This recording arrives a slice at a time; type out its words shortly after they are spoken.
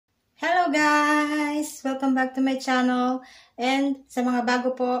Hello guys! Welcome back to my channel. And sa mga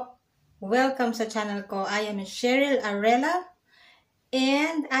bago po, welcome sa channel ko. I am Cheryl Arella.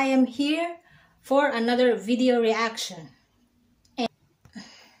 And I am here for another video reaction.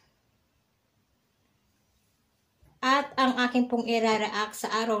 At ang aking pong i-react sa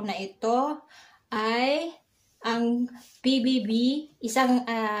araw na ito ay ang PBB,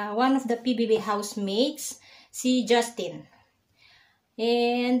 one of the PBB housemates, si Justin.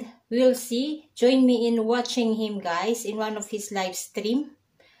 And we'll see. Join me in watching him, guys, in one of his live stream.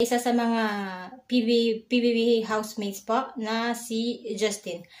 Isa sa mga PBB housemates po na si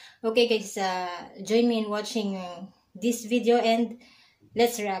Justin. Okay, guys, join me in watching this video and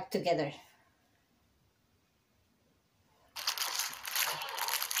let's react together.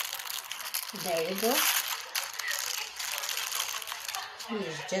 There you go.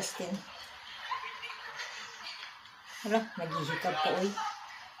 Here's Justin. Wala, naghihikab ko, uy.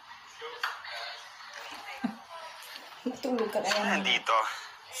 Matulog ka kaya naman. Nandito.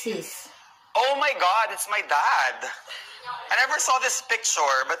 Sis. Oh my God, it's my dad. I never saw this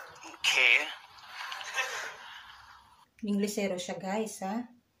picture, but okay. Inglesero siya, guys, ha?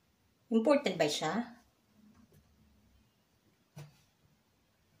 Imported ba siya?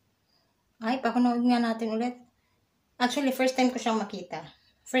 Ay, pakunood nga natin ulit. Actually, first time ko siyang makita.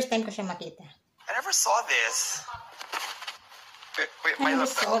 I never saw this. Wait, I my never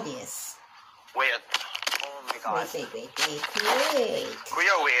laptop. saw this. Wait. Oh my God. Wait.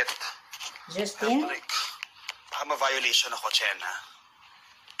 Kuya, wait. Justin? I'm a violation ako, Chena.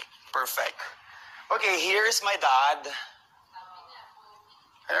 Perfect. Okay, here's my dad.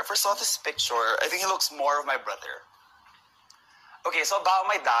 I never saw this picture. I think he looks more of my brother. Okay, so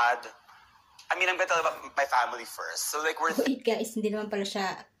about my dad, I'm gonna tell about my family first. So like we're... Wait, guys, hindi naman pala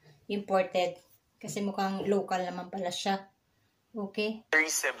siya imported. Kasi mukhang local naman pala siya. Okay.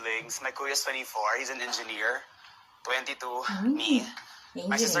 3 siblings. My kuya's 24. He's an engineer. 22. Me.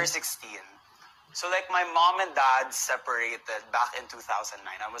 My sister is 16. So like my mom and dad separated back in 2009.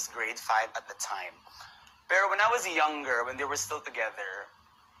 I was grade 5 at the time. Pero when I was younger, when they were still together,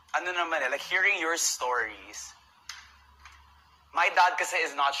 ano naman like hearing your stories, my dad kasi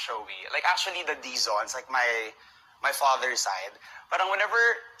is not showy. Like actually the Dizons, like my father's side. Parang whenever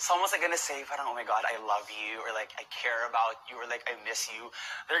someone's like gonna say, parang, oh my God, I love you, or like, I care about you, or like, I miss you,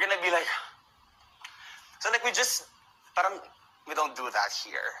 they're gonna be like, so like we don't do that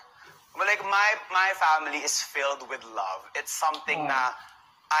here. But like my family is filled with love. It's something na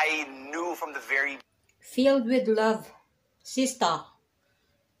I knew from the very... Filled with love. Sister.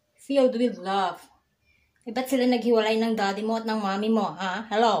 Filled with love. Eh, ba't sila naghiwalay ng daddy mo at ng mommy mo,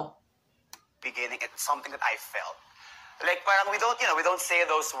 ha? Hello? Beginning, it's something that I felt. Like, parang we don't say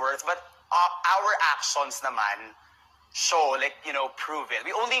those words, but our actions naman show, like, prove it. We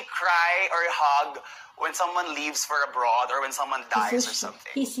only cry or hug when someone leaves for abroad or when someone dies or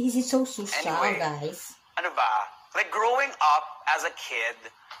something. He's so social, anyway, guys. Ano ba? Like, growing up as a kid,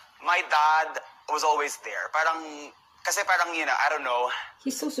 my dad was always there. Kasi parang, I don't know.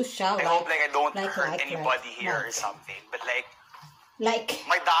 He's so social. I hope, like, I don't hurt anybody here or something. But, like,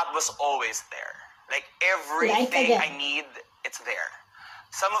 my dad was always there. Like, everything I need, it's there.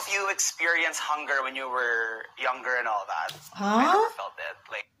 Some of you experience hunger when you were younger and all that. Huh? I never felt it.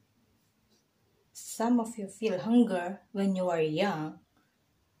 Like, some of you feel hunger when you are young.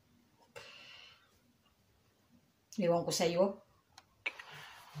 Iwan ko sa'yo.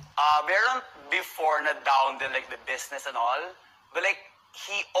 Meron before na down din, like, the business and all. But, like,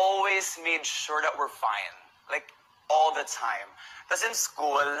 he always made sure that we're fine. Like, all the time. Tapos in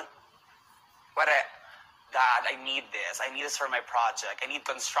school... Dad, I need this. I need this for my project. I need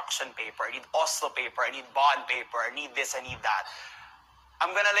construction paper. I need Oslo paper. I need bond paper. I need this. I need that. I'm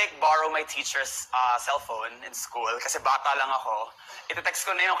gonna like borrow my teacher's cell phone in school kasi bata lang ako. Ite-text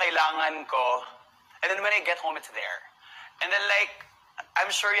ko na yung kailangan ko. And then when I get home, it's there. And then like, I'm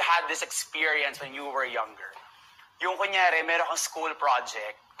sure you had this experience when you were younger. Yung kunyari, meron kang school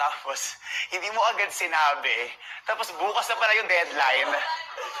project. Tapos, hindi mo agad sinabi. Tapos, bukas na pala yung deadline.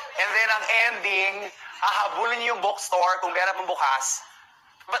 And then, ang ending, hahabulin niyo yung bookstore kung meron pang bukas.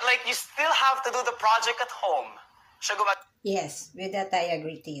 But like, you still have to do the project at home. Yes, with that, I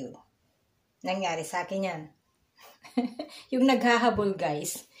agree to you. Nangyari sa akin yan. Yung naghahabol,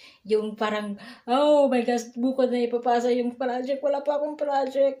 guys. Yung parang, oh my gosh, bukas na ipapasa yung project. Wala pa akong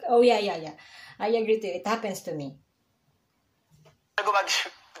project. Oh, yeah. I agree to you. It happens to me.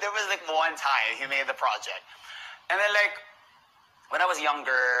 There was like one time he made the project. And then like, when I was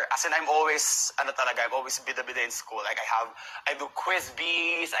younger, as in I'm always bida-bida in school. Like I do quiz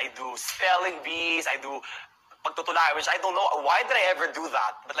bees, I do spelling bees, I do pagtutulay, which I don't know, why did I ever do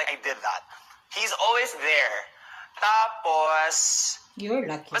that? But like, I did that. He's always there. Tapos, you're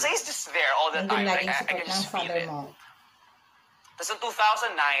lucky. Basta he's just there all the time. Like, I can just feel it. Tapos in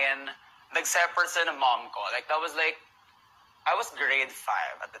 2009, nag-separate sa ng mom ko. Like, that was like, I was grade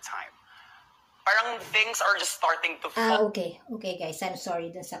 5 at the time. Parang things are just starting to fall. Okay. Okay, guys. I'm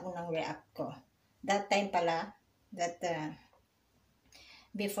sorry dun sa unang react ko. That time pala, that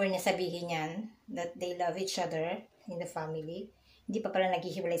before niya sabihin yan, that they love each other in the family, hindi pa pala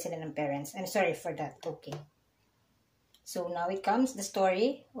naghihiwalay sila ng parents. I'm sorry for that. Okay. So now it comes the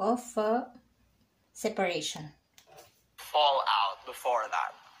story of separation. Fall out before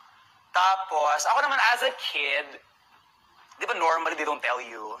that. Tapos, ako naman as a kid, di ba normally they don't tell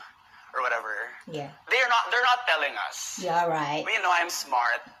you or whatever? Yeah. They're not telling us. Yeah, right. But you know, I'm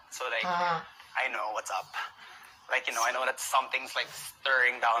smart, so like, I know what's up. Like, you know, I know that something's like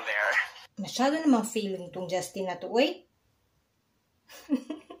stirring down there. Masyado namang feeling tong Justin na to, uy.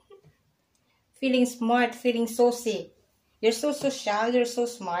 Feeling smart, feeling saucy. You're so social, you're so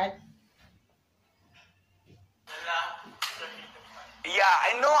smart. Yeah,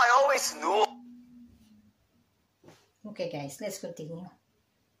 I know, I always knew. Okay guys, let's continue.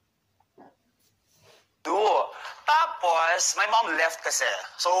 Tapos, my mom left kasi.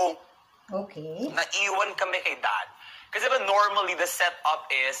 So, okay. Naiwan kami kay dad. Kasi diba normally the setup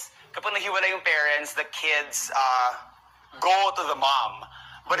is, kapag nahiwalay yung parents, the kids go to the mom.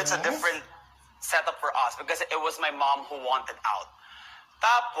 But it's a different setup for us because it was my mom who wanted out.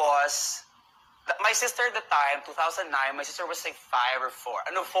 Tapos, my sister at the time, 2009, my sister was like 5 or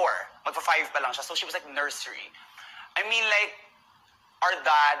 4. No, 4. Magpa-5 pa lang siya. So she was like nursery. I mean, like, our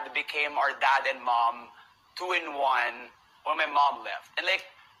dad became our dad and mom 2-in-1 when my mom left. And like,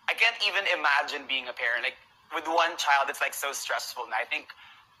 I can't even imagine being a parent. Like, with one child, it's like so stressful. And I think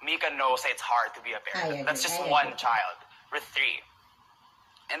Mika knows that it's hard to be a parent. That's just one child. We're 3.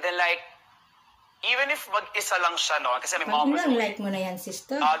 And then like, even if mag-isa lang siya, no? Kasi my mom was like mo na yan,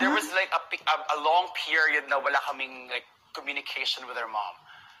 sister. There was like a long period na wala kaming like communication with her mom.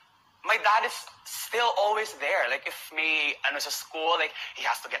 My dad is still always there. Like if may ano sa school, like he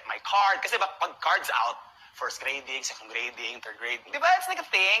has to get my card. Kasi pag card's out, first grading, second grading, third grading. Diba? It's like a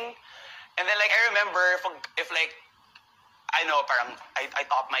thing. And then like I remember if like I know parang I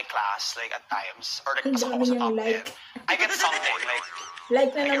top my class like at times or like pasok ako sa top 10. I get something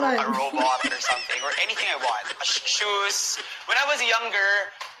like na naman. A robot or something or anything I want. Shoes. When I was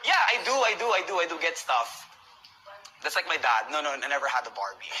younger, yeah, I do get stuff. That's like my dad. No, I never had a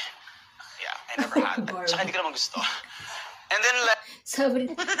Barbie. Yeah, I never had. Tsaka hindi ko naman gusto. And then like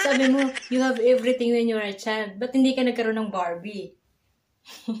sabi mo, you have everything when you are a child. Ba't hindi ka nagkaroon ng Barbie?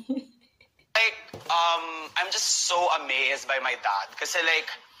 Like, I'm just so amazed by my dad. Kasi like,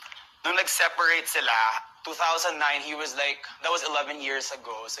 nung nag-separate sila, 2009, he was like, that was 11 years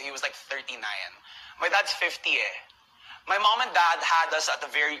ago, so he was like 39. My dad's 50 eh. My mom and dad had us at a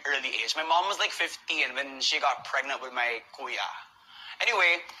very early age. My mom was like 15 when she got pregnant with my kuya.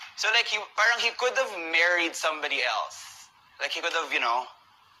 Anyway, so like, he could have married somebody else. Like, he could have, you know,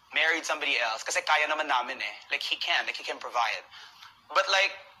 married somebody else. Kasi kaya naman namin eh. Like, he can provide. But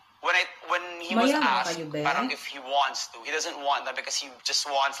like, when he was asked, parang if he wants to, he doesn't want that because he just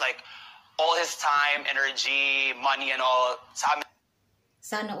wants like all his time, energy, money and all.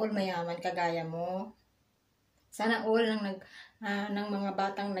 Sana all mayaman kagaya mo. Sana all ng mga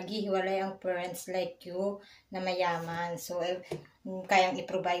batang naghihiwalay ang parents like you na mayaman. So kayang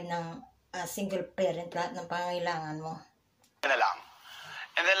i-provide ng single parent lahat ng pangangailangan mo. Na lang.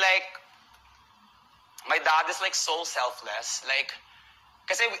 And then like my dad is like so selfless. Like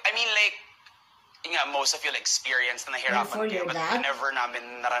kasi, I mean, like, most of you like experience na nahirapan kayo, but never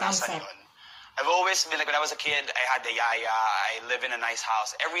namin naranasan yun. I've always been, like, when I was a kid, I had the yaya, I live in a nice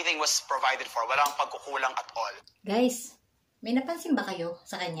house. Everything was provided for. Walang pagkukulang at all. Guys, may napansin ba kayo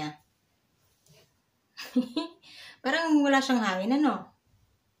sa kanya? Parang wala siyang hangin, ano?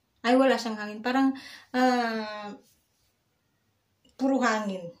 Ay, wala siyang hangin. Parang, puro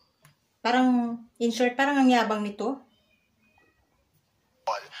hangin. Parang, in short, parang ang yabang nito.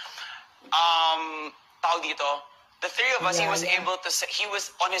 Tawag dito, the 3 of us, he was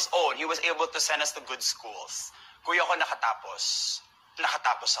on his own, he was able to send us to good schools. Kuya ko nakatapos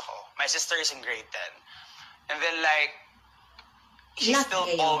ako. My sister is in grade 10. And then like, he's still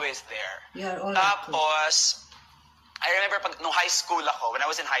always there. Tapos, I remember nung high school ako, when I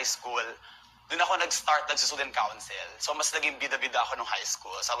was in high school, dun ako nag-student council. So mas naging bida-bida ako nung high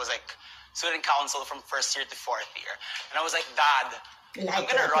school. So I was like, student council from 1st year to 4th year. And I was like, Dad, I'm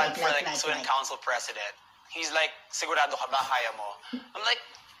gonna run for like student council president. He's like, sigurado ka ba, kaya mo? I'm like,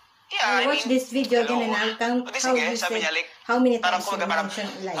 Yeah, I'll watch this video again and I'll count how you said, like, how many times you parang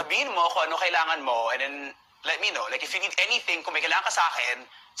mentioned like. sabihin mo kung ano kailangan mo and then let me know. Like, if you need anything, kung may kailangan ka sa akin,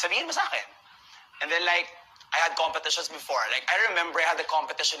 sabihin mo sa akin. And then, like, I had competitions before. Like, I remember I had a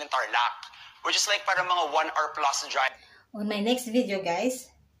competition in Tarlac, which is like parang mga 1 hour plus drive. On my next video, guys,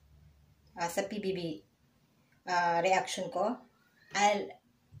 sa PBB reaction ko, I'll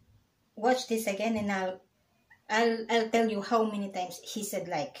watch this again and I'll tell you how many times he said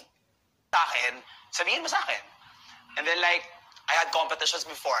like. Sa akin, sabihin mo sa akin. And then, like, I had competitions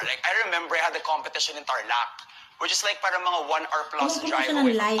before. Like, I remember I had a competition in Tarlac, which is like parang mga 1 hour plus drive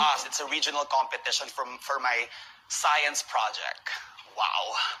away from us. It's a regional competition for my science project. Wow.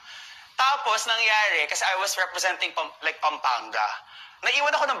 Tapos, nangyari, kasi I was representing Pampanga,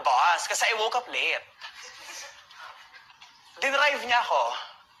 naiwan ako ng bus kasi I woke up late. Dinrive niya ako,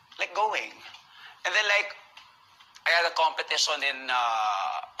 like going. And then, like, I had a competition in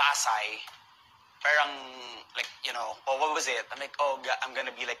Pasay. Parang, like, you know, oh, what was it? I'm like, oh, I'm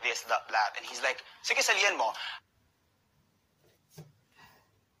gonna be like this, that. And he's like, sige, salihan mo.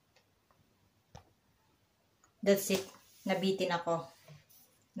 That's it. Nabitin ako.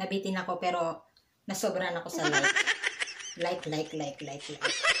 Pero nasobran ako sa like.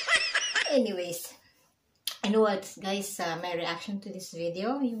 Anyways, and what, guys, my reaction to this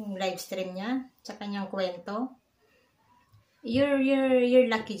video, yung live stream niya, sa kanyang kwento. You're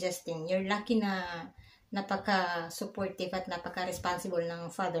lucky, Justin. You're lucky na napaka-supportive at napaka-responsible ng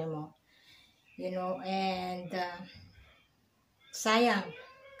father mo. You know, and sayang.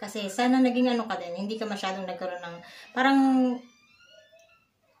 Kasi sana naging ano ka din, hindi ka masyadong nagkaroon ng, parang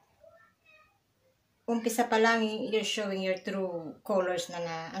umpisa pa lang, you're showing your true colors na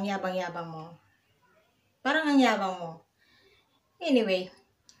ang yabang-yabang mo. Parang ang yabang mo. Anyway,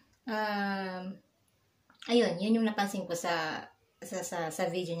 ayun, yun yung napansin ko sa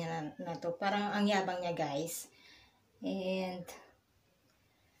video niya na to. Parang ang yabang niya, guys. And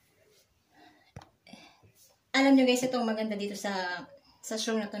alam nyo, guys, itong maganda dito sa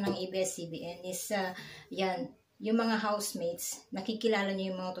show na to ng ABS-CBN is yan, yung mga housemates, nakikilala nyo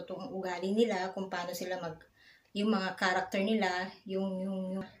yung mga totoong ugali nila, kung paano sila yung mga character nila,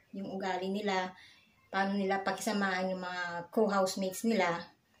 yung ugali nila, paano nila pakisamahan yung mga co-housemates nila.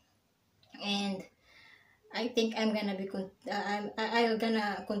 And I think I'm gonna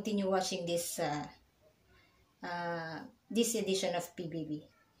continue watching this edition of PBB,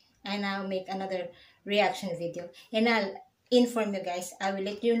 and I'll make another reaction video, and I'll inform you guys. I will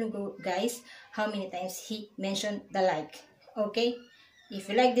let you know, guys, how many times he mentioned the like. Okay, if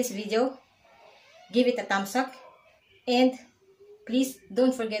you like this video, give it a thumbs up, and please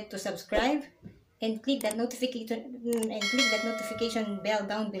don't forget to subscribe and click that notification bell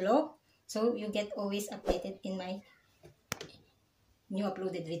down below, so you get always updated in my new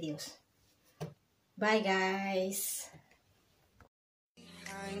uploaded videos. Bye, guys.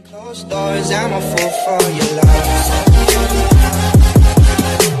 Behind closed doors, I'm a fool for your love.